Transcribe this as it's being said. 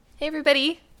Hey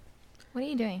everybody! What are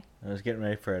you doing? I was getting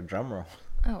ready for a drum roll.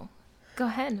 Oh, go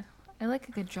ahead. I like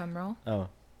a good drum roll. Oh.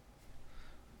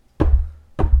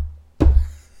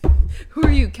 Who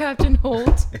are you, Captain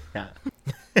Holt? Yeah.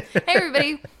 Hey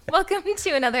everybody! Welcome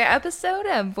to another episode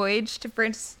of Voyage to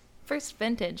First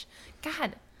Vintage.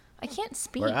 God, I can't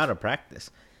speak. We're out of practice.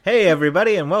 Hey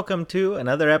everybody, and welcome to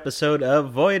another episode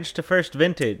of Voyage to First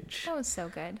Vintage. That was so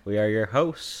good. We are your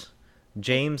hosts,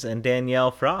 James and Danielle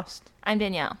Frost. I'm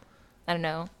Danielle. I don't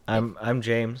know. I'm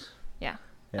James. Yeah.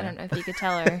 Yeah. I don't know if you could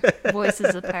tell our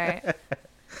voices apart.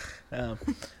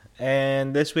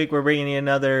 And this week we're bringing you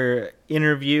another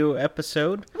interview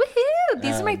episode. Woohoo!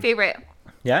 These are my favorite.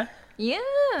 Yeah?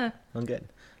 Yeah. Well, good.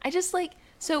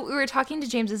 So we were talking to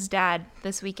James's dad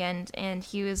this weekend, and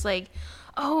he was like,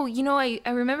 oh, you know, I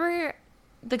remember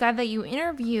the guy that you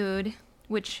interviewed,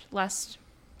 which last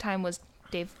time was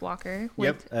Dave Walker.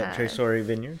 At Tresori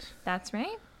Vineyards. That's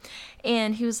right.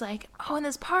 And he was like, oh, in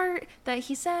this part that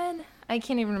he said, I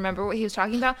can't even remember what he was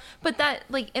talking about, but that,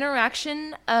 like,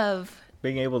 interaction of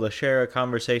being able to share a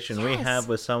conversation we Yes. have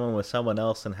with someone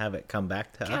else and have it come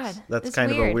back to us. That's it's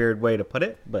kind of a weird way to put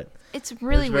it, but it's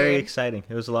really it was very weird. exciting.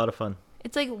 It was a lot of fun.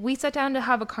 It's like we sat down to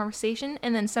have a conversation,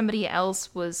 and then somebody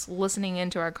else was listening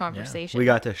into our conversation. We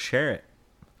got to share it,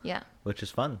 Yeah. which is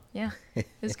fun. Yeah. It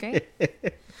was great.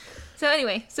 So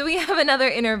anyway, we have another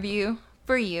interview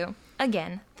for you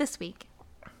again this week.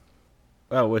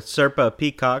 Well, with Sirpa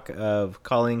Peacock of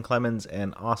Colene, Clemens,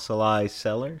 and Ocelli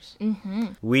Cellars. Mm-hmm.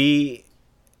 We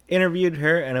interviewed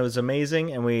her, and it was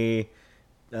amazing, and we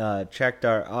checked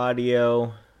our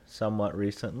audio somewhat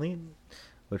recently,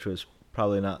 which was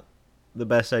probably not the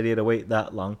best idea to wait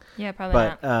that long. Yeah,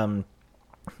 probably not.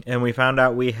 And we found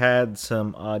out we had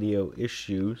some audio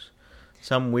issues,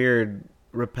 some weird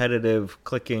repetitive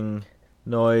clicking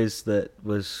noise that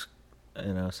was,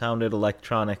 sounded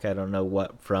electronic. I don't know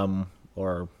what from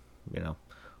or,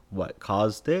 what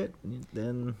caused it.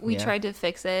 Then We tried to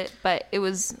fix it, but it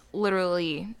was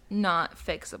literally not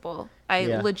fixable. I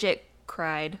legit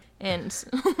cried and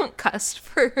cussed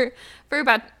for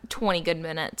about 20 good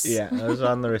minutes. Yeah, I was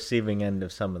on the receiving end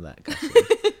of some of that cussing.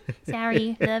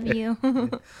 Sorry, love you.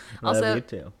 Also, Love you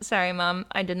too. sorry, Mom,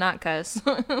 I did not cuss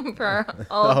for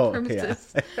all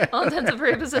purposes. Yeah. All intents and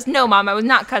purposes. No, Mom, I was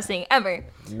not cussing ever.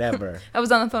 Never. I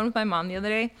was on the phone with my mom the other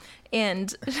day,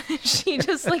 and she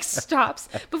just stops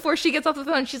before she gets off the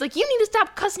phone. She's like, you need to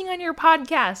stop cussing on your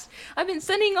podcast. I've been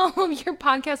sending all of your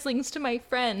podcast links to my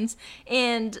friends,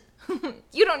 and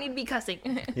you don't need to be cussing.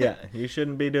 Yeah, you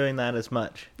shouldn't be doing that as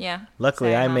much. Yeah.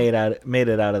 Luckily, Sorry, I Mom. made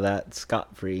it out of that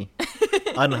scot-free,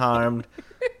 unharmed,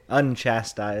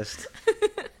 unchastised.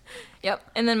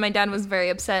 Yep. And then my dad was very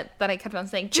upset that I kept on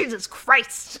saying, Jesus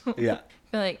Christ. Yeah.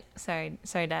 I'd be like, sorry,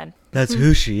 Dad. That's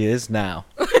who she is now.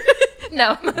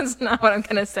 No, that's not what I'm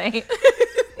going to say. Accept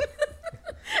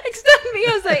me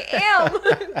as I am.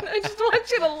 I just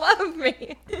want you to love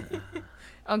me.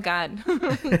 Oh, God.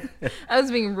 I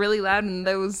was being really loud in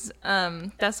those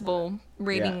decibel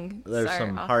rating. There's Sorry,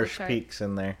 some off the harsh chart. peaks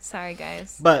in there. Sorry,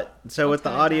 guys. But, so with the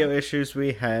tell you audio that. issues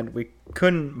we had, we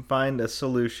couldn't find a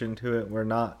solution to it. We're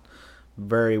not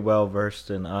very well versed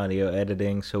in audio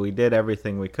editing, so we did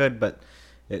everything we could, but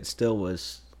it still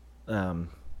was,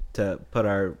 to put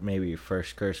our maybe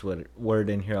first curse word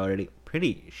in here already,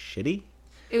 pretty shitty.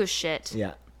 It was shit.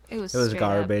 Yeah. It was It was straight up.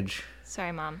 garbage.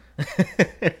 Sorry, Mom.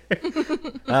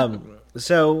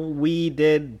 So we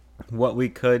did what we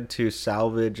could to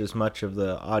salvage as much of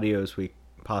the audio as we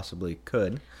possibly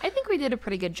could. I think we did a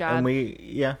pretty good job.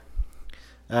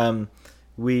 And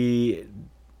we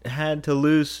had to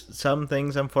lose some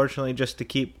things, unfortunately, just to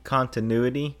keep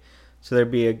continuity. So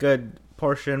there'd be a good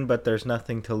portion, but there's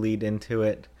nothing to lead into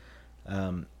it.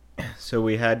 So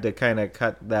we had to kind of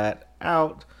cut that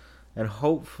out. And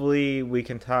hopefully we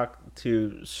can talk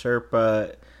to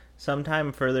Sirpa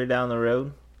sometime further down the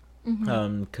road.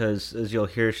 Because as you'll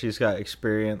hear, she's got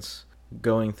experience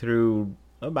going through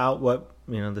about what,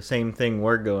 the same thing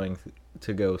we're going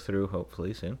to go through,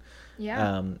 hopefully soon.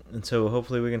 Yeah. And so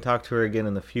hopefully we can talk to her again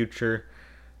in the future,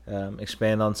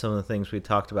 expand on some of the things we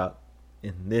talked about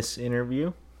in this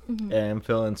interview, and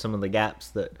fill in some of the gaps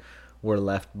that were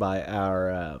left by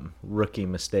our rookie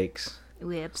mistakes.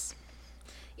 Whips.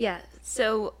 Yeah,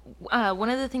 so one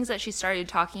of the things that she started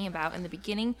talking about in the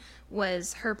beginning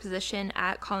was her position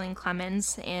at Colene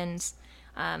Clemens, and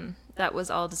that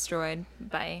was all destroyed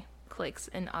by clicks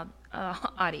and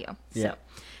audio. Yeah.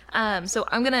 So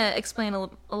I'm going to explain a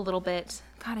little bit.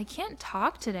 God, I can't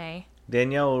talk today.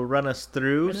 Danielle will run us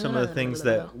through some of the things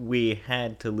that we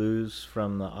had to lose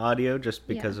from the audio just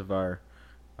because of our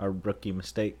rookie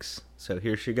mistakes. So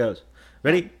here she goes.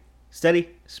 Ready, steady,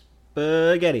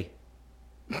 Spaghetti.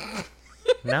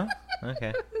 No?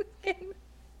 Okay.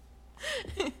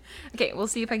 Okay, we'll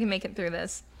see if I can make it through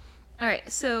this. All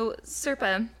right, so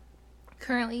Sirpa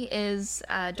currently is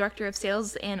Director of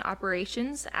Sales and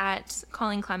Operations at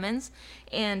Colene Clemens,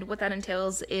 and what that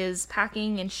entails is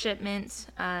packing and shipment,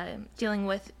 dealing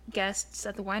with guests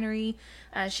at the winery.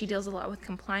 She deals a lot with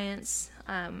compliance,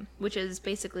 which is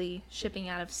basically shipping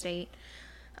out of state.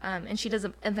 And she does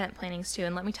event plannings too.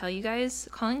 And let me tell you guys,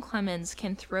 Colene Clemens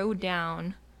can throw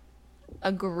down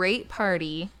a great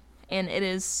party, and it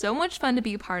is so much fun to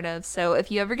be a part of. So if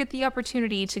you ever get the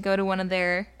opportunity to go to one of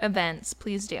their events,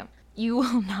 please do. You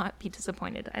will not be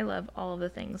disappointed. I love all of the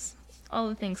things. All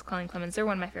the things Colene Clemens. They're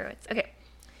one of my favorites. Okay.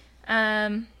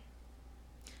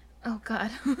 Oh, God.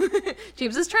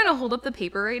 James is trying to hold up the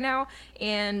paper right now,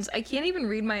 and I can't even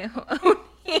read my own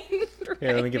handwriting.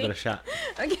 Here, let me give it a shot.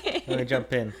 Okay. Let me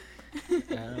jump in.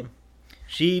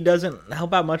 She doesn't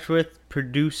help out much with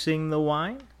producing the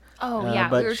wine. Oh, yeah.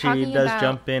 But we were she talking does about...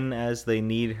 jump in as they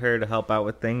need her to help out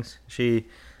with things. She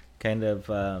kind of,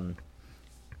 I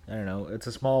don't know, it's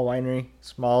a small winery,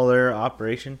 smaller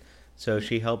operation. So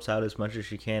she helps out as much as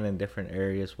she can in different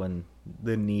areas when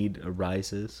the need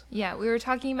arises. Yeah, we were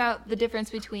talking about the difference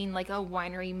between like a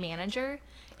winery manager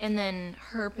and then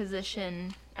her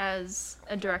position as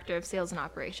a director of sales and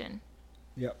operation.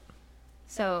 Yep.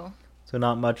 So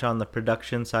not much on the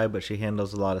production side, but she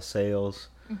handles a lot of sales,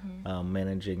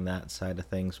 managing that side of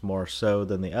things more so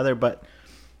than the other. But,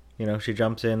 you know, she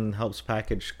jumps in, helps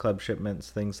package club shipments,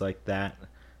 things like that.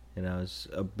 You know, is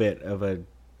a bit of a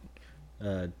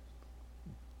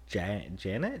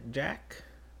Jack?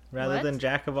 Rather What? than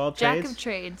Jack of all trades? Jack of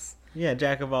trades. Yeah,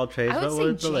 Jack of all trades. I would What say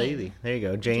was the Jane. lady? There you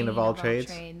go. Jane of all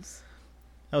trades.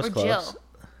 That was Or close. Jill.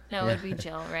 No, Yeah. it'd be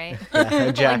Jill, right?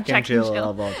 Yeah, Jack, Like and Jill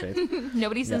of all trades.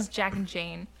 Nobody says Jack and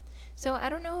Jane. So I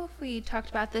don't know if we talked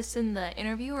about this in the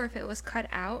interview or if it was cut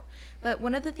out, but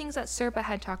one of the things that Sirpa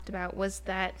had talked about was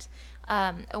that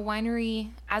a winery,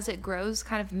 as it grows,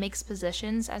 kind of makes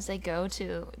positions as they go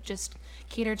to just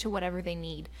cater to whatever they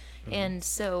need. Mm-hmm. And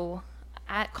so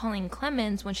at Colene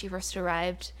Clemens, when she first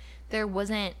arrived, her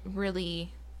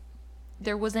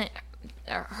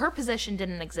position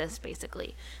didn't exist,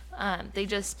 basically. They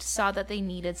just saw that they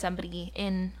needed somebody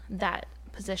in that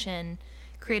position,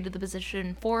 created the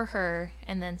position for her,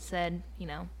 and then said, you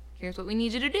know, here's what we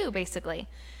need you to do, basically.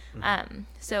 Mm-hmm.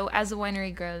 So as the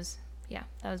winery grows, yeah,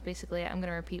 that was basically it. I'm going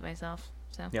to repeat myself.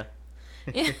 So Yeah.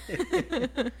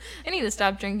 I need to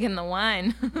stop drinking the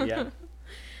wine. Yeah.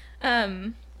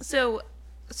 So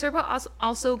Sirpa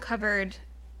also covered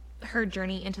her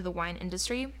journey into the wine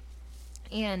industry,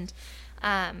 and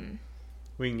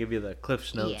we can give you the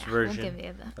Cliff's Notes we'll version give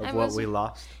you of what we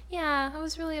lost. Yeah, I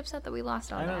was really upset that we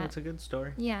lost all I know, that. it's a good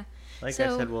story. Yeah. Like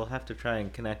I said, we'll have to try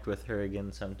and connect with her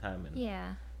again sometime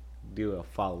and do a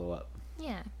follow-up.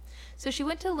 Yeah. So she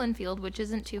went to Linfield, which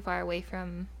isn't too far away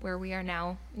from where we are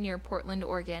now, near Portland,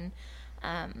 Oregon,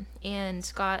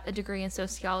 and got a degree in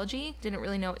sociology. Didn't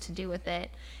really know what to do with it.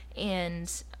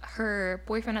 And her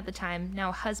boyfriend at the time,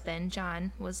 now husband,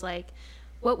 John, was like,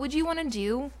 what would you want to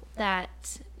do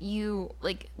that you,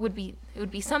 like, it would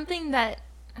be something that,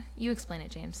 you explain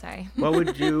it, James, sorry. What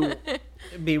would you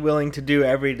be willing to do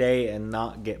every day and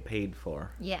not get paid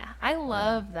for? Yeah, I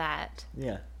love that.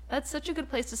 Yeah. That's such a good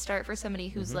place to start for somebody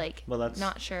who's like, well, that's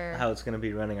not sure how it's going to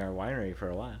be running our winery for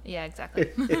a while. Yeah, exactly.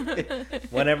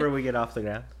 Whenever we get off the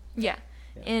ground. Yeah.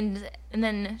 And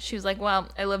then she was like, well,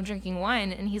 I love drinking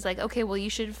wine. And he's like, okay, well, you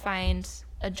should find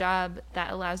a job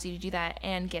that allows you to do that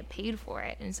and get paid for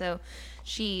it. And so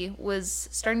she was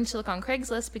starting to look on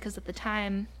Craigslist because at the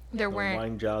time there weren't...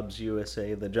 Wine Jobs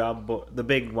USA, the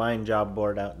big wine job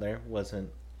board out there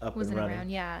wasn't and running. Around,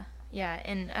 yeah. Yeah,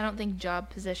 and I don't think job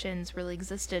positions really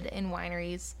existed in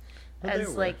wineries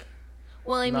as like...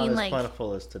 Well, I mean, like... Not as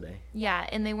plentiful as today. Yeah,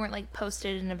 and they weren't, like,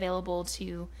 posted and available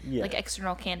to, like,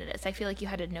 external candidates. I feel like you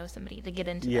had to know somebody to get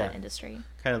into that industry.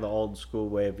 Kind of the old school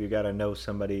way of you got to know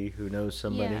somebody who knows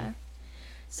somebody. Yeah.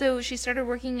 So she started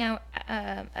working out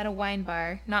at a wine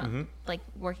bar, not, like,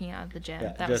 working out at the gym.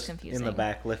 Yeah, that was confusing. in the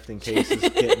back lifting cases,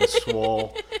 getting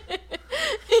swole.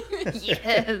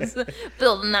 Yes,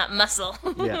 building that muscle.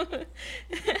 Yeah.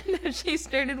 She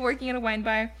started working at a wine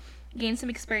bar, gained some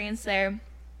experience there,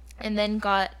 and then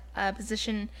got a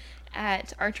position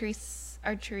at Archery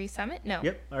Summit? No.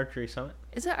 Yep, Archery Summit.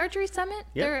 Is it Archery Summit?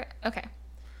 Yep. Okay.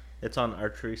 It's on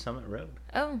Archery Summit Road.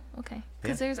 Oh, okay.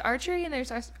 Because there's Archery and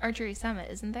there's Archery Summit,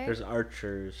 isn't there? There's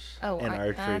Archers and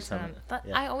Archery Archery Summit.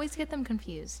 I always get them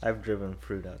confused. I've driven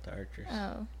fruit out to Archers.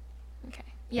 Oh, okay.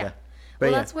 Yeah. But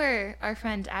well, that's where our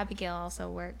friend Abigail also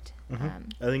worked.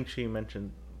 I think she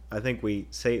mentioned I think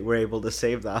we're able to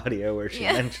save the audio where she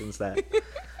mentions that.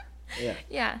 Yeah.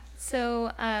 Yeah.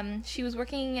 So she was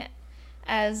working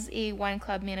as a wine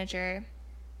club manager.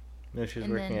 No, she was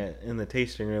working in the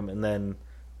tasting room, and then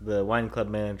the wine club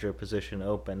manager position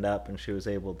opened up, and she was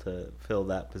able to fill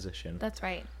that position. That's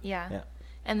right. Yeah.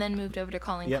 And then moved over to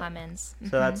Colene Clemens.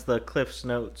 So that's the Cliff's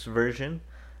Notes version,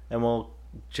 and we'll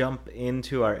jump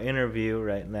into our interview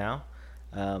right now.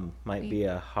 Might be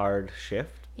a hard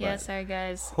shift. Yeah, sorry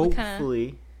guys. Hopefully,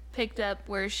 we picked up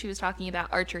where she was talking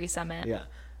about Archery Summit. Yeah,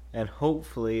 and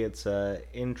hopefully it's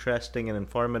interesting and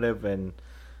informative, and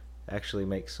actually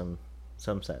makes some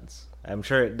sense. I'm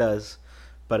sure it does,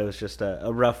 but it was just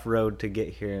a rough road to get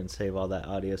here and save all that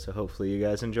audio. So hopefully you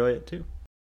guys enjoy it too.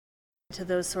 To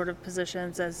those sort of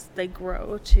positions as they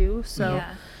grow too. So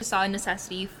I saw a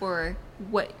necessity for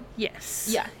what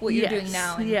you're doing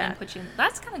now and put you in.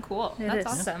 That's kind of cool. That's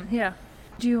awesome. Yeah.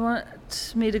 Do you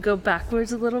want me to go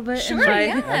backwards a little bit? Sure,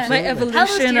 my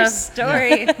evolution Tell us your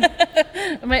story.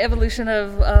 My evolution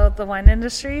of the wine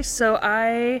industry. So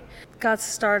I got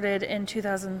started in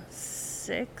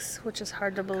 2006, which is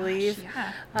hard to believe.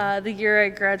 The year I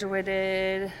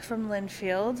graduated from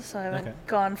Linfield, so I haven't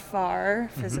gone far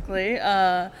physically,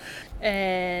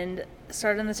 and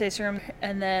started in the tasting room,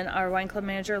 and then our wine club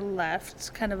manager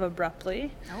left kind of abruptly.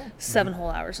 7 whole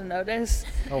hours of notice.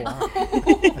 Oh, wow.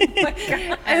 Oh my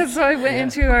God. And so I went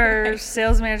into our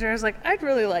sales manager. I was like, I'd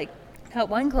really like a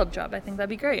wine club job. I think that'd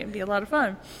be great. It'd be a lot of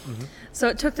fun. So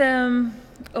it took them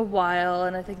a while,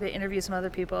 and I think they interviewed some other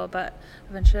people, but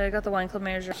eventually I got the wine club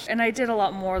manager. And I did a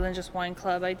lot more than just wine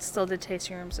club. I still did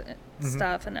tasting rooms and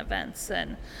stuff and events,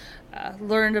 and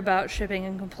learned about shipping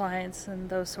and compliance and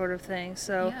those sort of things.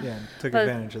 So took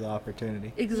advantage of the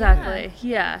opportunity. Exactly.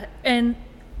 Yeah. And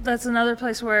that's another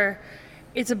place where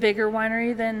it's a bigger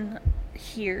winery than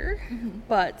here,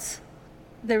 but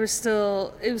it was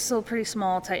still a pretty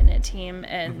small, tight-knit team,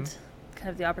 and kind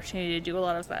of the opportunity to do a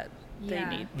lot of that. They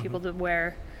need people to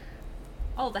wear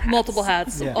all the hats. Multiple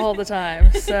hats all the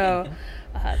time. So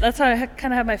that's how I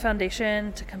kind of had my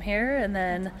foundation to come here. And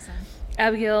then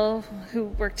Abigail, who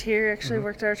worked here, actually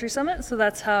worked at Archery Summit. So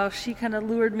that's how she kind of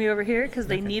lured me over here, because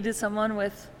they needed someone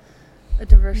with a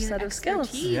diverse set of skills.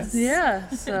 So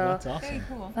that's awesome. Very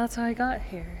cool. That's how I got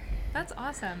here. That's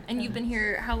awesome. And you've been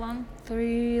here how long? A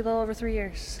little over 3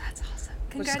 years. That's awesome.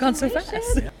 Which has gone so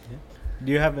fast.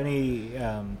 Do you have any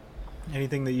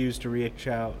anything that you use to reach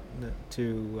out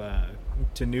to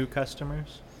new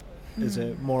customers? Is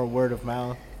it more word of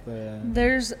mouth?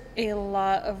 There's a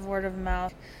lot of word of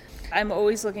mouth. I'm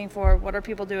always looking for, what are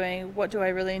people doing? What do I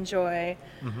really enjoy?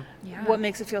 What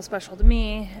makes it feel special to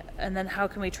me? And then how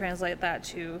can we translate that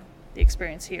to the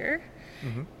experience here?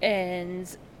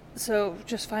 And so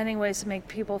just finding ways to make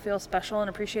people feel special and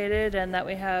appreciated, and that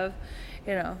we have,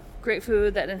 great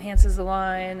food that enhances the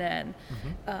wine, and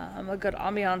a good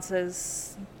ambiance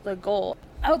is the goal.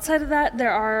 Outside of that,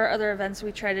 there are other events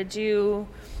we try to do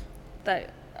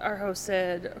that are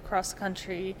hosted across the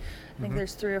country. I think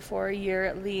there's 3 or 4 a year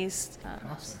at least.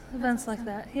 Events like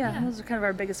that. Those are kind of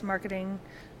our biggest marketing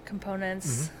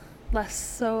components. Less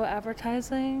so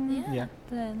advertising.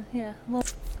 Then a little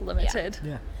limited.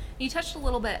 You touched a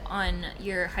little bit on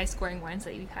your high scoring wines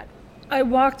that you've had. I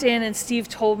walked in and Steve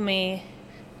told me,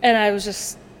 and I was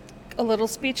just a little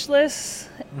speechless.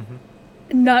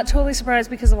 Not totally surprised,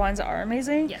 because the wines are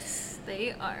amazing. Yes,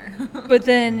 they are. But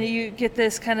then you get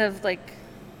this kind of like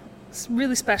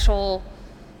really special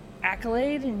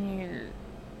accolade, and you're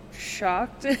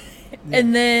shocked.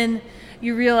 And then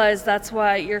you realize that's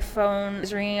why your phone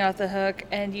is ringing out the hook,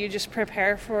 and you just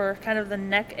prepare for kind of the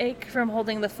neck ache from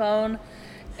holding the phone,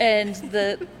 and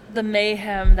the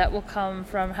mayhem that will come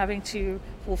from having to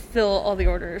fulfill all the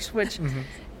orders, which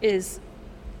is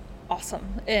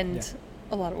awesome and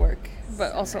a lot of work,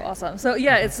 but also awesome. So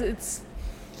it's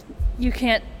you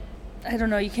can't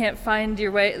find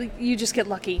your way. You just get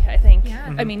lucky, I think.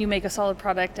 I mean, you make a solid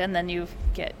product, and then you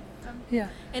get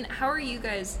And how are you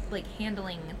guys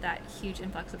handling that huge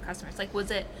influx of customers? Was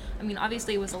it,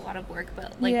 obviously it was a lot of work,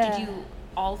 but did you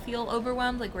all feel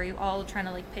overwhelmed? Were you all trying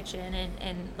to pitch in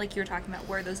and like you were talking about,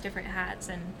 wear those different hats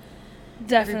and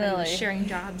definitely sharing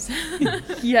jobs?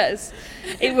 Yes.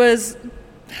 It was,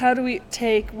 how do we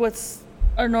take what's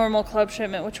our normal club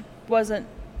shipment, which wasn't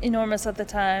enormous at the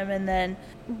time, and then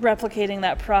replicating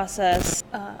that process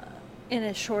in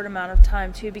a short amount of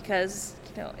time too, because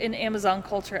in Amazon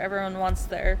culture, everyone wants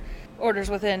their orders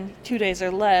within 2 days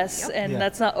or less, and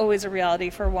that's not always a reality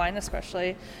for wine,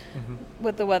 especially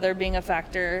with the weather being a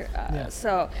factor.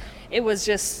 So it was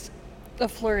just a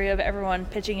flurry of everyone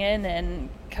pitching in and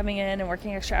coming in and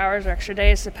working extra hours or extra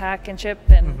days to pack and ship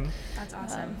and That's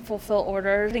awesome. Fulfill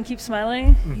orders and keep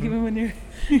smiling even when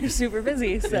you're super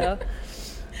busy. So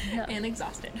And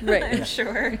exhausted. Right. I'm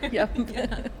sure.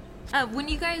 Yep. When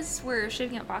you guys were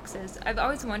shipping out boxes, I've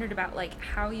always wondered about like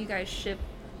how you guys ship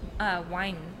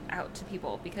wine out to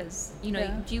people, because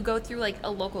do you go through like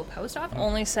a local post office?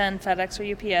 Only send FedEx or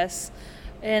UPS,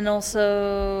 and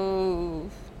also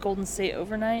Golden State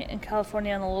Overnight in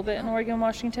California and a little bit in Oregon,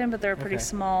 Washington, but they're a pretty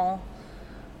small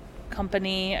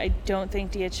company. I don't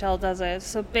think DHL does it.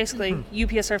 So basically,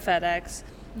 UPS or FedEx.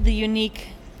 The unique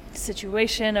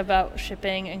situation about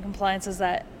shipping and compliance is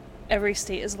that every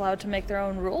state is allowed to make their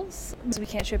own rules. So we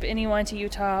can't ship any wine to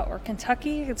Utah or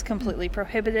Kentucky. It's completely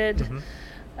prohibited.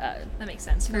 That makes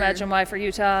sense. Imagine why for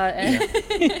Utah and,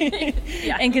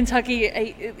 and Kentucky.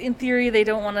 In theory, they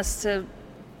don't want us to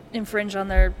infringe on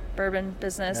their bourbon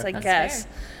business, I guess.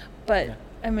 Fair. But,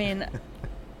 I mean,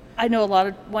 I know a lot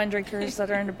of wine drinkers that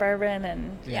are into bourbon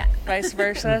and vice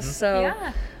versa. So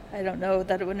I don't know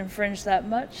that it would infringe that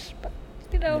much. But,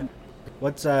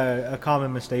 What's a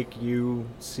common mistake you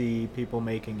see people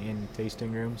making in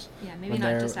tasting rooms? Yeah, maybe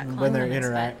not just at when they're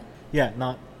Clemens, Yeah,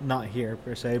 not here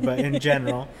per se, but in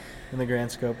general, in the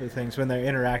grand scope of things, when they're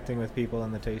interacting with people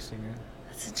in the tasting room.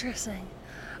 That's interesting.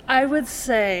 I would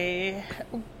say,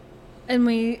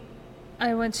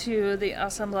 I went to the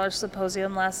Assemblage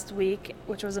Symposium last week,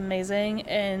 which was amazing,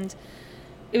 and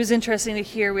it was interesting to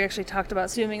hear. We actually talked about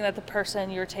assuming that the person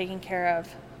you're taking care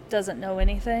of doesn't know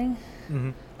anything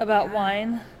about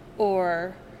wine,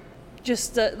 or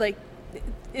just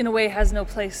in a way has no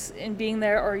place in being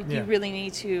there, or you really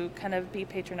need to kind of be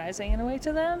patronizing in a way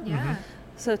to them.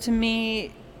 So to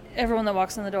me, everyone that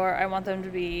walks in the door, I want them to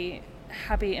be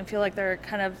happy and feel like they're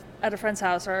kind of at a friend's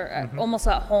house or almost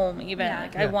at home even.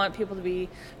 I want people to be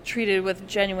treated with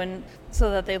genuine,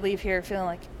 so that they leave here feeling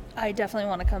like, I definitely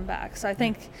want to come back. So I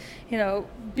think,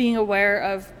 being aware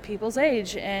of people's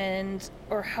age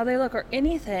or how they look or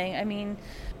anything. I mean,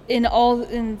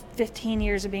 in 15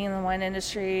 years of being in the wine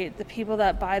industry, the people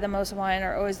that buy the most wine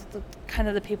are always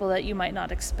the people that you might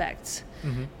not expect.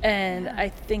 And I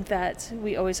think that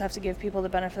we always have to give people the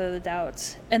benefit of the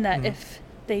doubt, and that if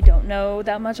they don't know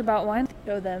that much about wine,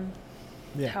 show them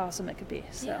how awesome it could be.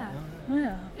 So,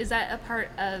 Is that a part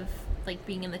of like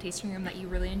being in the tasting room that you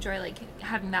really enjoy, like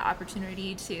having that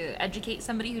opportunity to educate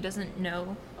somebody who doesn't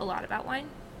know a lot about wine?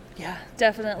 Yeah,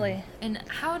 definitely. And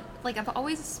how, like, I've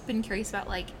always been curious about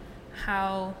like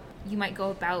how you might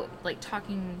go about like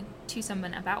talking to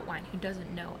someone about wine who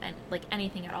doesn't know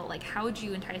anything at all. Like, how would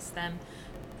you entice them?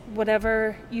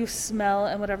 Whatever you smell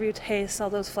and whatever you taste, all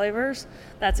those flavors,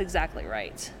 that's exactly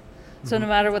right. So no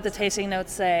matter what the tasting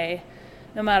notes say,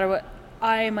 no matter what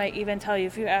I might even tell you,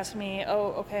 if you ask me,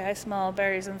 I smell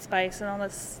berries and spice and all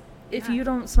this, if you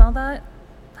don't smell that,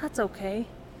 that's okay,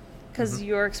 because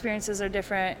your experiences are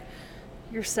different,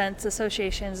 your sense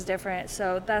association is different.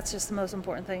 So that's just the most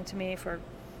important thing to me for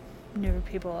newer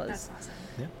people is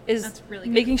That's really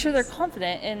good making sure they're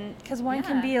confident, and because wine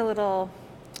can be a little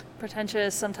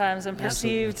pretentious sometimes and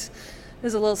perceived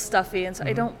as a little stuffy, and so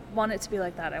I don't want it to be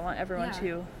like that. I want everyone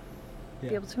to be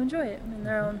able to enjoy it in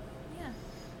their own.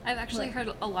 I've actually heard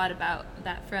a lot about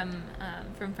that from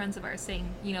friends of ours saying,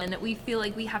 and that we feel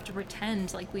like we have to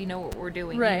pretend like we know what we're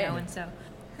doing, and so.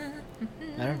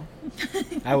 I don't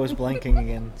know. I was blanking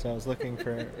again, so I was looking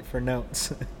for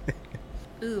notes.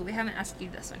 Ooh, we haven't asked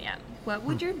you this one yet. What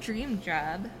would your dream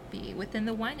job be within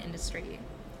the wine industry?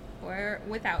 Or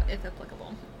without, if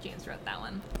applicable? James wrote that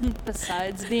one.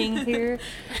 Besides being here,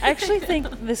 I actually think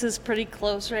this is pretty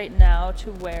close right now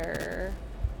to where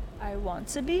I want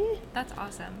to be. That's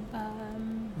awesome.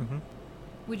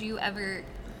 Would you ever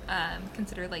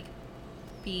consider like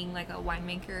being like a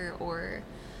winemaker, or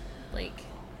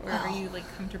are you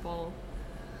like comfortable?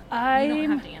 You don't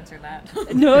have to answer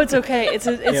that. No, it's okay. It's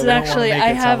actually I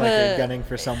have like you're gunning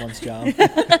for someone's job.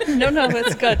 No,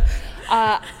 it's good.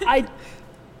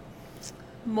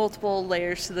 Multiple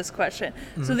layers to this question.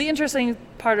 So the interesting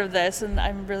part of this, and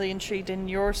I'm really intrigued in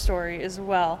your story as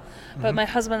well, but my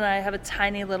husband and I have a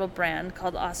tiny little brand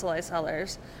called Ocelli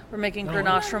Cellars. We're making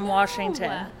Grenache from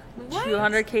Washington. What?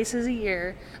 200 cases a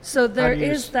year. So there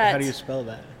is that. How do you spell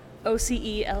that?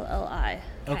 Ocelli.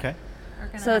 Okay.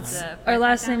 So it's our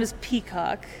last name is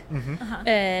Peacock,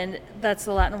 and that's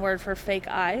the Latin word for fake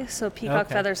eye. So peacock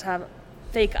feathers have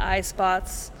fake eye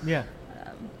spots. Yeah.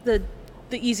 The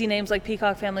easy names like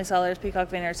Peacock Family Cellars, Peacock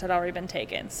Vineyards had already been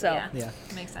taken. So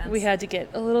makes sense. We had to get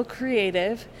a little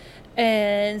creative.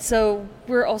 And so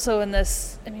we're also in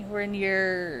this, we're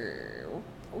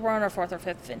on our fourth or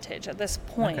fifth vintage at this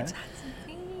point.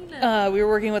 Okay. We were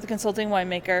working with a consulting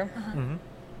winemaker.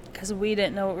 because we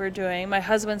didn't know what we were doing. My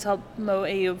husband's helped mow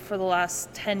Ayub for the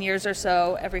last 10 years or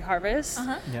so every harvest.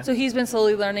 Yeah. So he's been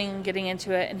slowly learning and getting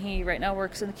into it, and he right now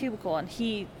works in the cubicle, and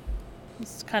he's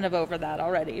kind of over that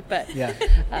already. But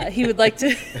he would like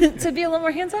to to be a little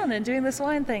more hands-on and doing this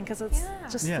wine thing because it's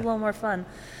just a little more fun.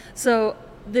 So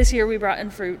this year we brought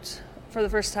in fruit for the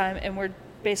first time, and we're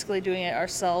basically doing it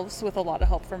ourselves with a lot of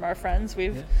help from our friends.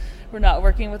 We're not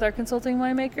working with our consulting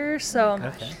winemaker,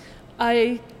 so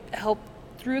I helped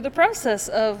through the process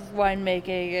of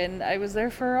winemaking, and I was there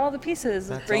for all the pieces,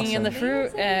 That's bringing in the awesome.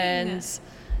 fruit and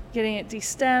getting it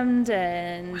destemmed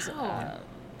and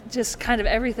just kind of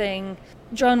everything.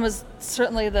 John was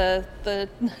certainly the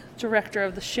director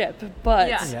of the ship,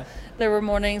 but there were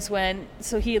mornings when,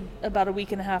 so he had about a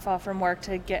week and a half off from work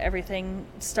to get everything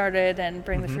started and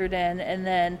bring the fruit in, and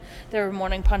then there were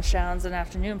morning punch downs and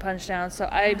afternoon punch downs, so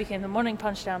I became the morning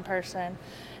punch down person,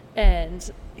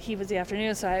 and he was the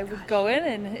afternoon, so I would go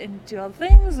in and do all the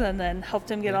things, and then helped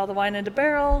him get all the wine into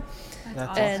barrel.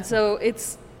 That's And so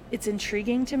it's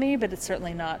intriguing to me, but it's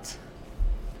certainly not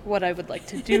what I would like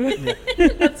to do.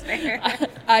 That's fair.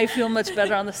 I feel much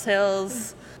better on the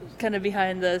sales, kind of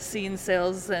behind the scenes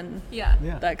sales and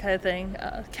that kind of thing.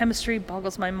 Chemistry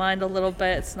boggles my mind a little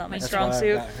bit. It's not my strong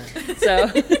suit.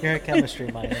 So You're a chemistry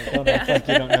minor. Don't act like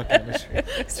you don't know chemistry.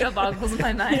 Still boggles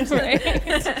my mind. Right.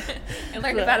 I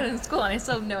learned about it in school, and I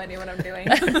still have no idea what I'm doing.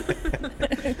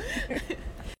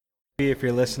 If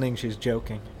you're listening, she's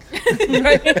joking.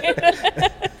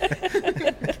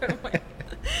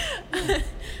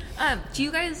 Do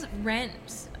you guys rent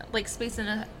like space in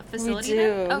a facility? We do.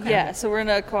 then? Okay. Yeah, so we're in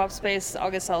a co-op space,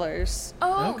 August Cellars.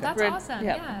 Oh, Okay. that's We're- awesome.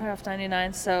 Yeah, Yeah. we're off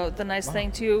 99. So the nice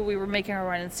thing too, we were making our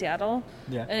wine in Seattle.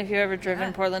 Yeah. And if you've ever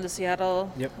driven Portland to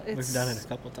Seattle, Yep. it's We've done it a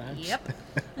couple times. Yep.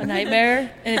 a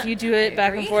nightmare. And if you do it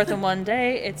back and agree. forth in one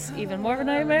day, it's even more of a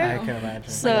I nightmare. can imagine.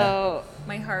 So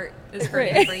My heart is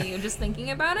hurting for you just thinking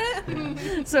about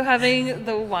it. so having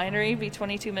the winery be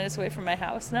 22 minutes away from my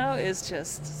house now is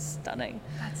just stunning.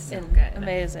 That's so and good.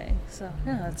 amazing. So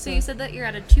yeah, it's So you said that you're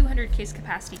at a 200 case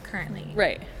capacity currently.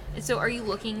 right. So are you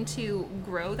looking to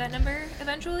grow that number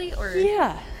eventually, or?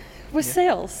 Yeah, with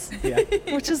sales. Yeah.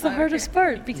 Which is the Okay. hardest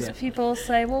part because Yeah. people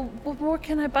say, well, where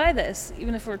can I buy this?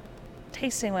 Even if we're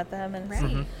tasting with them, and it's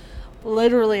Right.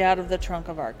 literally out of the trunk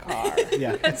of our car.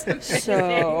 Yeah.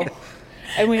 So,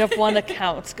 and we have one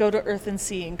account. Go to Earth and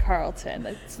Sea in Carlton.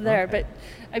 It's there. Okay. But,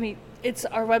 I mean, it's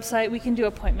our website. We can do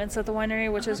appointments at the winery,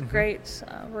 which is great.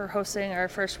 We're hosting our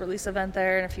first release event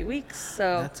there in a few weeks.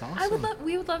 So, That's awesome.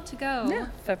 We would love to go. yeah,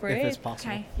 February If it's 8th.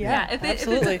 possible. Okay. Yeah,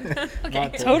 absolutely. Okay.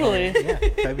 Not Totally. Yeah.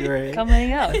 February 8th. Come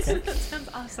hang out. That sounds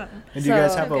awesome. And do you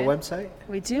guys So- have a Okay. website?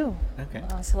 We do. Okay.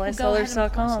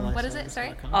 OcelliCellars.com. What is it?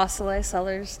 Sorry?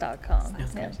 OcelliCellars.com. Yeah.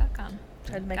 Cellars.com.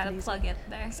 Tried to make Gotta it easy. plug it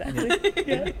there. Exactly.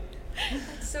 Yeah.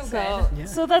 That's so So, good. Yeah.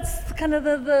 so that's kind of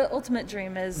the ultimate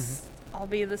dream is I'll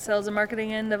be the sales and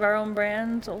marketing end of our own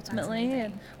brand ultimately, amazing.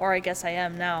 and or I guess I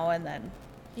am now, and then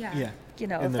Yeah. Yeah. you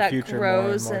know In if the that future, more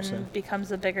grows more and so.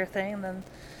 becomes a bigger thing, then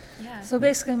Yeah. so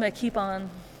basically I'm gonna keep on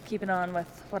keeping on with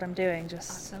what I'm doing, just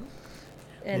Awesome.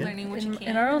 in, Learning what you in, can.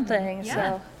 in our own thing. Yeah.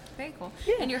 So Very cool.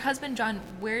 Yeah. And your husband, John,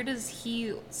 where does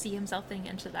he see himself fitting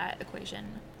into that equation?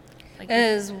 Like,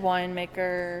 as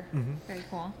winemaker, very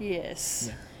cool. yes.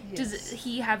 Yeah. Does Yes.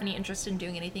 he have any interest in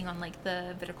doing anything on like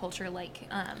the viticulture, like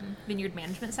vineyard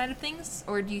management side of things,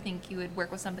 or do you think you would work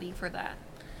with somebody for that?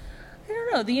 I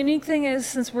don't know. The unique thing is,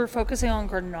 since we're focusing on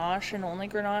Grenache and only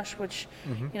Grenache, which,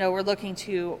 you know, we're looking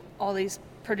to all these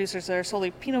producers that are solely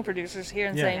Pinot producers here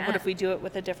and Yeah. saying, what Yeah. if we do it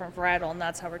with a different varietal? And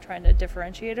that's how we're trying to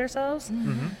differentiate ourselves.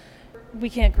 We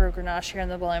can't grow Grenache here in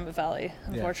the Willamette Valley,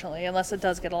 unfortunately, unless it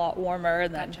does get a lot warmer,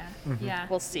 and then Gotcha. Yeah.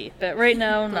 we'll see. But right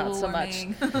now, not Global so much.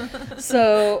 warming.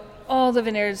 So all the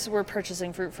vineyards we're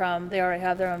purchasing fruit from, they already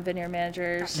have their own vineyard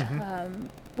managers. Gotcha.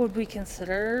 Would we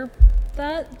consider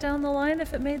that down the line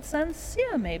if it made sense?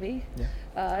 Yeah, maybe. Yeah.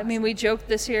 I mean, we joked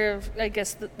this year, I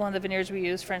guess one of the vineyards we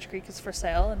use, French Creek, is for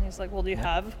sale. And he's like, well, do you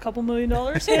have a couple $1 million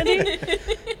handy?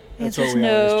 That's Answer's what we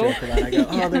no. always joke about. I go,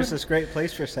 oh, there's this great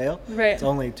place for sale. Right. It's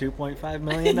only $2.5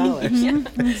 million.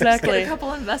 Get Exactly. a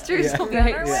couple investors. Yeah. We'll be on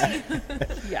Right. our Yeah. way.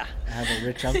 Yeah. I have a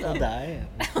rich uncle die.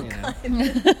 And, you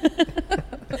know.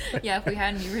 Yeah, if we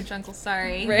had any rich uncles,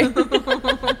 sorry. Right.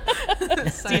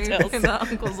 Sorry Details. if the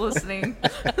uncles listening.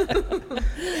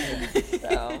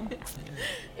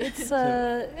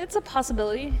 So it's a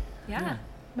possibility, Yeah.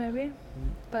 maybe.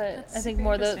 But That's I think super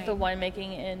more the interesting.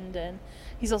 winemaking end, and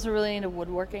he's also really into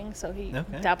woodworking, so he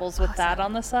Okay. dabbles with that Awesome.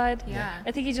 on the side. Yeah.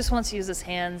 I think he just wants to use his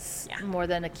hands Yeah. more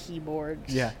than a keyboard.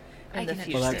 Yeah. In I the can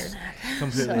future. Well, understand that's that.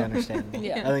 completely So, understandable.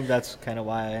 yeah. I think that's kind of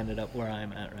why I ended up where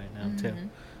I'm at right now, too.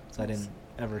 So I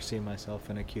ever see myself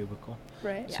in a cubicle.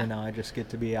 Right. So now I just get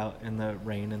to be out in the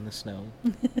rain and the snow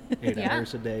 8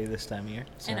 hours a day this time of year.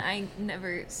 So. And I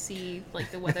never see like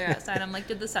the weather outside. I'm like,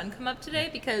 did the sun come up today?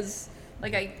 Because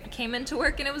like I came into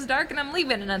work and it was dark and I'm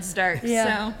leaving and it's dark.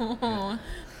 Yeah. So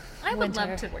I would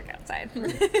love to work outside.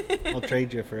 I'll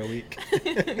trade you for a week.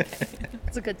 Okay.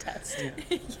 It's a good test.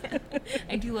 Yeah.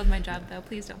 I do love my job though.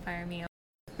 Please don't fire me.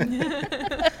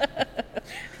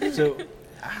 So,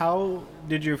 how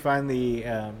did you find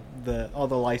the all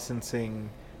the licensing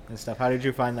and stuff? How did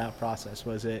you find that process?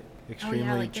 Was it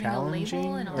extremely like getting a label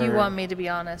challenging? and all You or- want me to be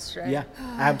honest, right? Yeah,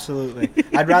 absolutely.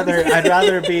 I'd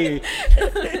rather be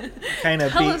kind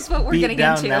of Tell us what we're beat getting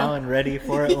down into. now and ready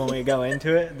for it when we go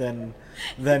into it than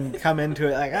come into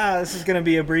it like, this is gonna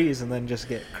be a breeze, and then just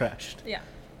get crushed. Yeah.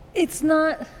 It's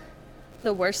not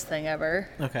the worst thing ever.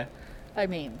 Okay. I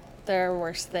mean, there are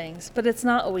worse things, but it's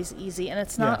not always easy, and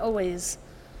it's not Yeah. always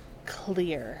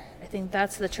clear. I think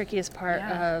that's the trickiest part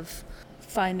Yeah. of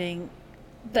finding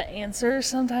the answer.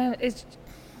 Sometimes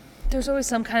there's always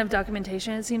some kind of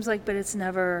documentation, it seems like, but it's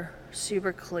never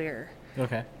super clear.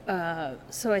 Okay.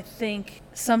 So I think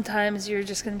sometimes you're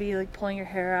just going to be like pulling your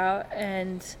hair out,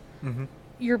 and Mm-hmm.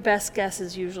 your best guess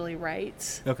is usually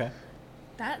right. Okay.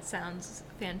 That sounds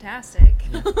fantastic.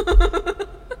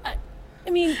 I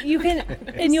mean, you can,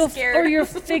 and you'll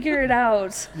figure it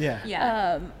out. Yeah.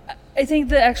 Yeah. I think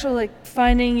the actual like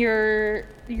finding your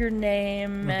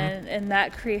name and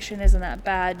that creation isn't that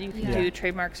bad. You can Yeah. do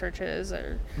trademark searches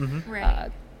or Mm-hmm.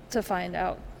 Right. to find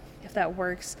out if that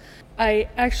works. I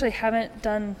actually haven't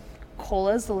done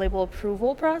COLA's, the label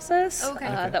approval process. Okay.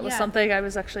 That was Yeah. something I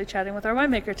was actually chatting with our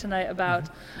winemaker tonight about,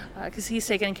 because he's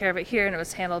taking care of it here, and it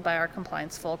was handled by our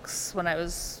compliance folks when I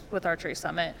was with Archery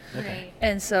Summit. Right.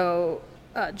 And so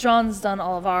John's done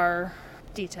all of our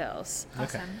details. Okay.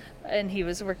 Awesome. And he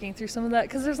was working through some of that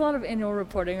because there's a lot of annual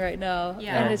reporting right now.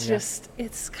 Yeah. And it's Yeah.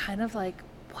 it's kind of like,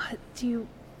 what do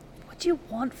you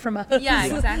want from us? Yeah,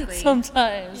 exactly.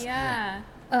 Sometimes. Yeah.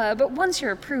 But once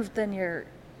you're approved, then your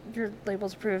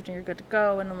label's approved and you're good to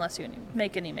go. And unless you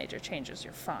make any major changes,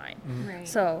 you're fine. Right.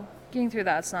 So getting through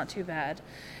that's not too bad.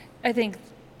 I think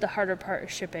the harder part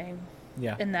is shipping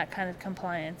Yeah. in that kind of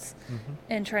compliance Mm-hmm.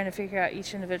 and trying to figure out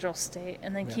each individual state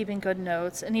and then Yeah. keeping good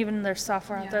notes. And even there's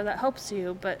software out Yeah. there that helps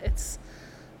you, but it's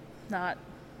not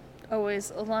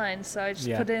always aligned. So I just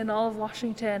Yeah. put in all of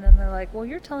Washington, and they're like, well,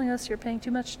 you're telling us you're paying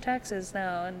too much taxes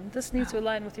now, and this needs to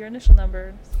align with your initial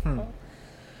number. Well,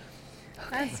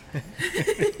 That's,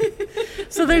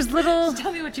 so there's little,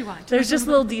 tell me what you want. there's just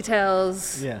little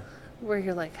details Yeah. where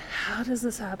you're like, how does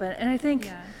this happen? And I think,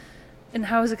 Yeah. and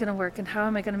how is it going to work, and how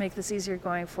am I going to make this easier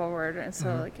going forward? And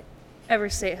so like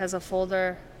every state has a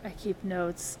folder. I keep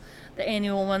notes. The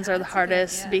annual ones are the That's a good-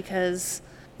 hardest yeah. because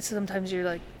sometimes you're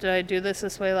like, did I do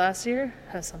this way last year?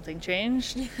 Has something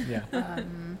changed? Yeah.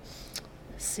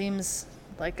 Seems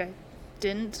like I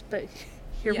didn't, but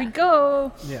here we Yeah.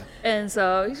 go. Yeah. And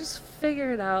so you just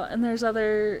figure it out. And there's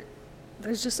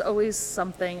just always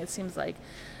something, it seems like.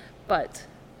 But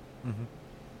Mm-hmm.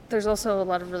 there's also a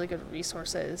lot of really good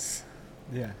resources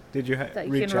Yeah. Did you that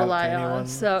you reach can out rely to anyone? on.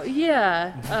 So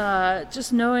yeah,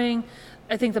 just knowing.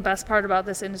 I think the best part about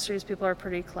this industry is people are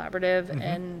pretty collaborative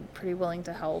and pretty willing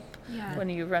to help Yeah. when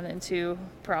you run into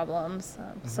problems.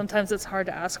 Sometimes it's hard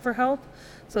to ask for help,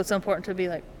 so it's important to be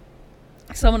like,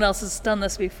 someone else has done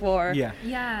this before. Yeah.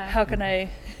 Yeah. How can I?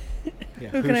 Yeah.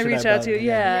 Who can I should reach out bug? to?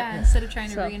 Yeah. Instead of trying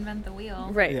to So- reinvent the wheel.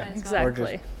 Right. Yeah. Might as Or well.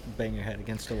 Exactly. just bang your head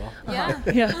against a wall. Yeah.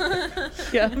 Yeah.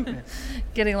 Yeah.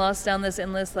 Getting lost down this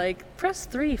endless like press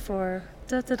 3 for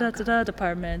da da da da da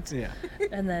department, Yeah.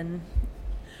 and then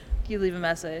you leave a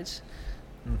message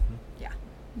Mm-hmm. Yeah.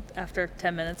 after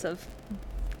 10 minutes of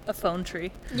a phone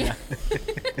tree. Yeah.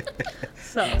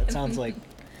 So It sounds like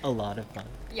a lot of fun.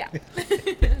 Yeah.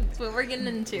 That's what we're getting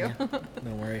into.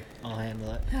 Don't worry, I'll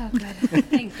handle it. Oh, good.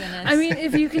 Thank goodness. I mean,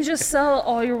 if you can just sell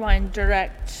all your wine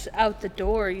direct out the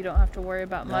door, you don't have to worry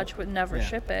about much, but never yeah.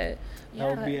 ship it. That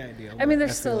would Yeah. be ideal. I mean, but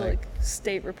there's feel still like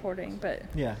state reporting, but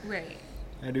yeah, Right.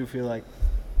 I do feel like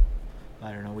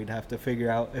I don't know. We'd have to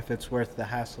figure out if it's worth the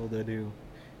hassle to do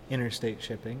interstate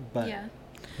shipping, but Yeah.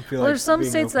 I feel well, like there's some being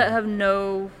states that open- have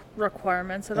no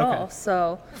requirements at Okay. all.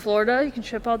 So Florida, you can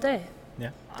ship all day. Yeah,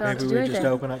 don't have maybe to we do just anything.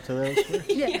 open up to those. First.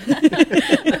 Yeah,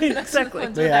 exactly.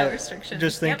 Ones But without yeah, restrictions.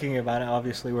 just Yep. thinking about it,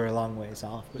 obviously we're a long ways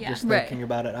off. But Yeah. just Right. thinking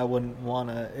about it, I wouldn't want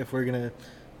to, if we're gonna,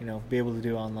 be able to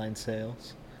do online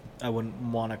sales, I wouldn't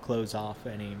want to close off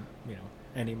any,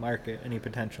 any market, any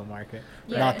potential market.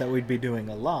 Yeah. Not that we'd be doing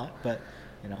a lot, but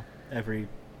every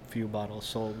few bottles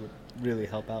sold would really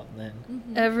help out then.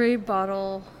 Every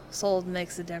bottle sold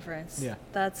makes a difference. Yeah.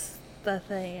 That's the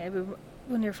thing. I mean,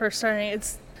 when you're first starting,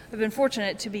 I've been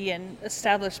fortunate to be in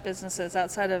established businesses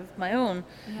outside of my own,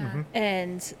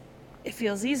 and it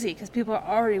feels easy because people are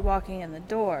already walking in the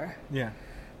door. Yeah.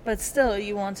 But still,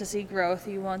 you want to see growth.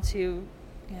 You want to,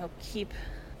 keep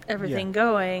everything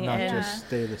going. Not just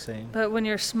stay the same. But when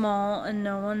you're small and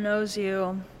no one knows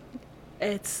you,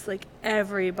 it's like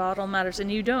every bottle matters,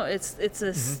 and you don't. It's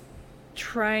this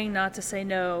trying not to say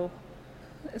no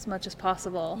as much as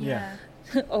possible. Yeah.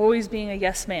 Always being a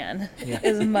yes man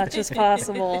as much as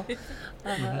possible.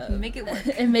 Make it work.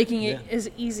 And making it as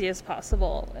easy as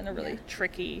possible in a really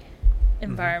tricky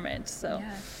environment. So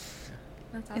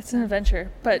That's awesome. it's an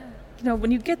adventure. But,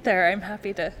 when you get there, I'm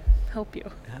happy to help you.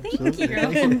 Absolutely.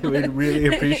 Thank you. We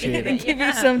really appreciate And it. give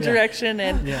you some direction.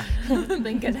 And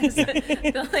Thank goodness. I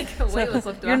feel like a weight was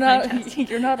lifted off my chest.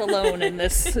 you're not alone in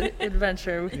this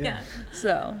adventure. Yeah.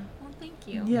 So, Well, thank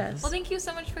you. Yes. Well, thank you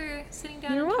so much for sitting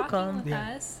down You're and welcome. talking with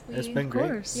us. It's been great.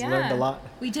 course. Yeah. Learned a lot.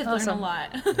 We did Awesome.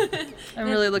 learn a lot. I'm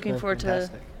really looking Been forward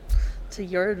fantastic. to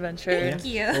your adventure. Thank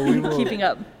you. Well, we will, Keeping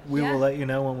up. We Yeah. will let you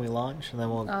know when we launch, and then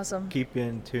we'll Awesome. keep you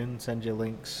in tune, send you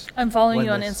links. I'm following When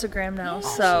you on this- Instagram now,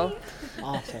 so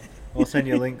Awesome. We'll send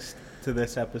you links to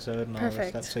this episode and all that Perfect.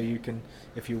 stuff, so you can,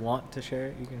 if you want to share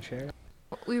it, you can share it.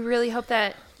 We really hope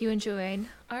that you enjoyed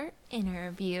our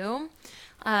interview.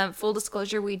 Full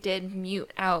disclosure, we did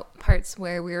mute out parts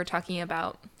where we were talking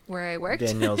about where I worked.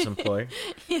 Danielle's employer.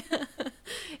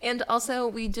 And also,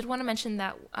 we did want to mention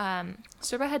that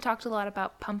Sirpa had talked a lot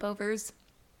about pump overs,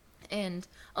 and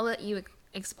I'll let you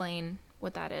explain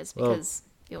what that is Well, because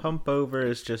Pump over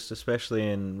is just especially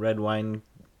in red wine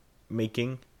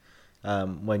making.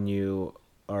 When you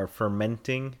are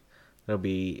fermenting, there'll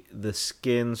be the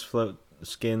skins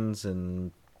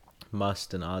and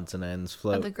must and odds and ends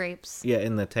float. of the grapes. Yeah,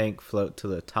 in the tank, float to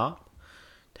the top.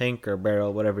 Tank or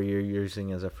barrel, whatever you're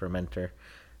using as a fermenter,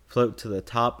 float to the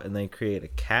top, and they create a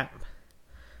cap.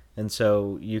 And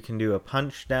so you can do a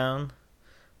punch down,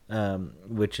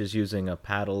 which is using a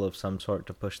paddle of some sort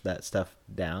to push that stuff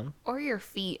down. Or your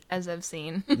feet, as I've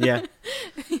seen. Yeah,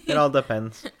 it all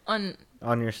depends on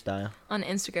your style.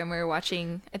 Instagram, we were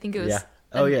watching, I think it was... Yeah.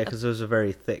 Oh, yeah, because it was a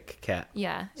very thick cap.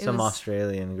 Yeah. It Some was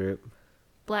Australian group.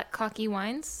 Black Cocky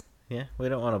Wines. Yeah, we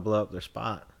don't want to blow up their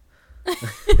spot.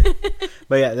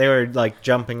 But yeah, they were like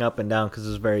jumping up and down because it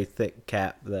was a very thick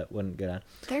cap that wouldn't get on.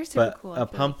 They're super But cool. I a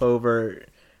feel pump over,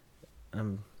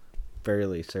 I'm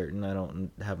fairly certain. I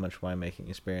don't have much winemaking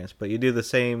experience, but you do the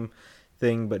same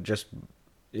thing, but just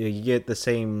you get the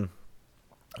same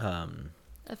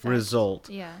Effect. result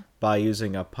Yeah. by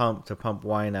using a pump to pump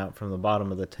wine out from the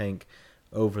bottom of the tank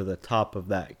over the top of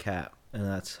that cap, and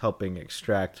that's helping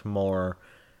extract more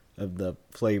of the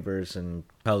flavors and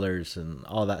colors and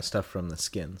all that stuff from the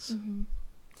skins. Mm-hmm.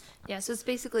 Yeah, so it's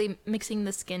basically mixing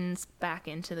the skins back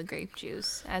into the grape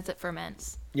juice as it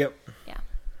ferments. Yep. Yeah.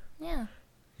 Yeah.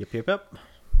 Yep.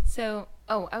 So,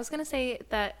 I was going to say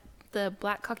that the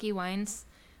Black Cocky Wines,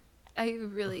 I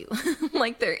really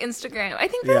like their Instagram. I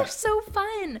think they're so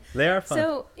fun. They are fun.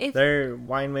 So if they're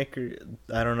winemaker,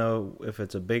 I don't know if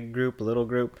it's a big group, a little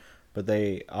group, but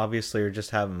they obviously are just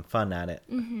having fun at it.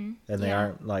 Mm-hmm. And they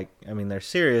aren't they're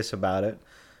serious about it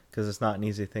because it's not an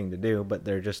easy thing to do, but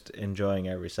they're just enjoying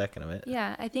every second of it.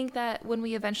 Yeah, I think that when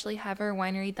we eventually have our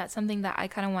winery, that's something that I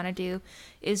kind of want to do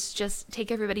is just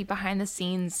take everybody behind the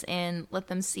scenes and let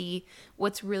them see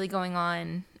what's really going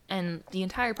on and the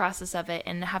entire process of it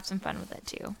and have some fun with it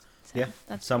too. So Yeah,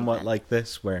 that's somewhat pretty fun. like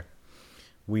this where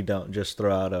we don't just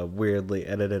throw out a weirdly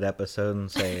edited episode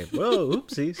and say, whoa,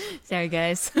 oopsies. Sorry,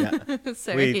 guys. Yeah.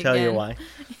 Sorry We tell you again. why.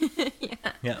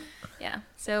 Yeah. Yeah.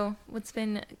 So what's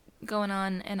been going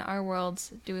on in our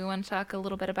worlds? Do we want to talk a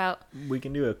little bit about? We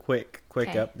can do a quick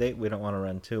Okay. update. We don't want to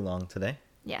run too long today.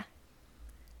 Yeah.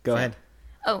 Go So- ahead.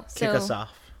 Oh, Kick so us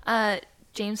off.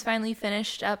 James finally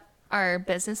finished up our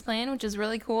business plan, which is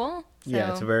really cool. So,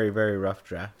 Yeah, it's a very, very rough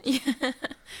draft.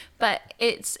 but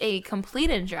it's a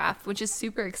completed draft, which is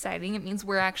super exciting. It means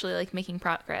we're actually like making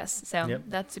progress. So Yep.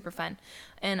 that's super fun.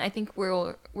 And I think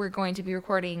we're going to be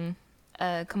recording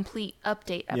a complete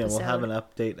update episode. Yeah, we'll have an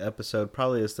update episode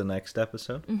probably as the next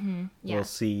episode. Mm-hmm. Yeah. We'll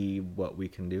see what we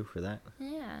can do for that.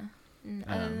 Yeah. And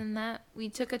other than that, we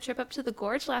took a trip up to the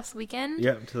gorge last weekend.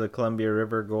 Yep, to the Columbia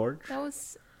River Gorge. That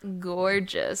was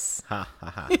gorgeous. Ha ha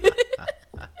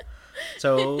ha.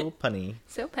 So punny.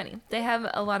 So penny. They have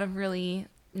a lot of really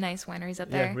nice wineries up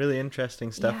there. Yeah, really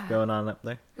interesting stuff Yeah. going on up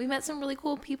there. We met some really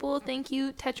cool people. Thank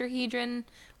you, Tetrahedron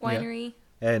Winery.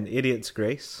 And Idiot's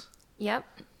Grace. Yep.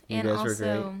 You And guys were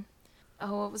also,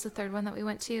 what was the third one that we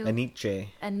went to? Aniche.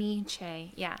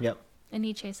 Aniche. Yeah. Yep.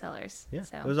 Aniche Cellars. Yeah,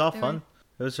 So it was all they fun.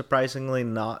 It was surprisingly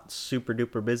not super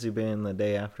duper busy being the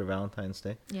day after Valentine's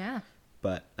Day. Yeah.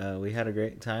 But we had a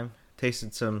great time.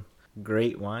 Tasted some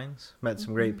great wines. Met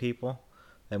some great people.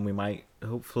 And we might,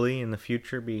 hopefully, in the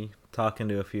future be talking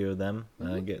to a few of them.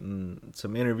 Getting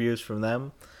some interviews from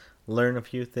them. Learn a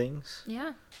few things.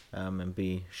 Yeah. And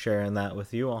be sharing that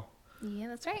with you all. Yeah,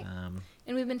 that's right.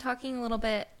 And we've been talking a little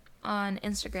bit on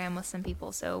Instagram with some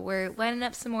people. So we're lining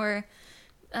up some more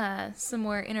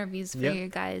interviews for you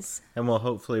guys. And we'll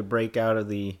hopefully break out of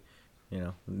the,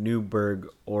 Newburgh,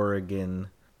 Oregon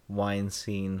wine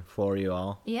scene for you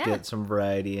all. Yeah. Get some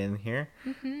variety in here.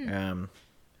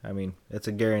 It's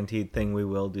a guaranteed thing we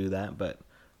will do that, but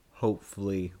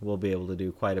hopefully we'll be able to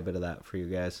do quite a bit of that for you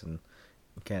guys and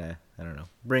kind of,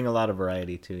 bring a lot of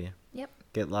variety to you. Yep.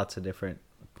 Get lots of different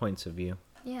points of view.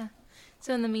 Yeah.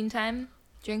 So in the meantime,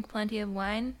 drink plenty of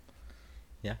wine.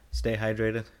 Yeah. Stay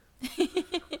hydrated.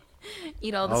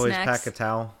 Eat all the Always snacks. pack a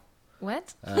towel.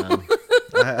 What?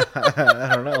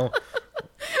 I don't know.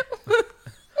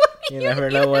 You never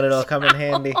know when it'll come in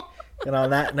handy. And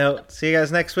on that note, see you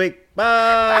guys next week.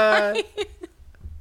 Bye. Bye.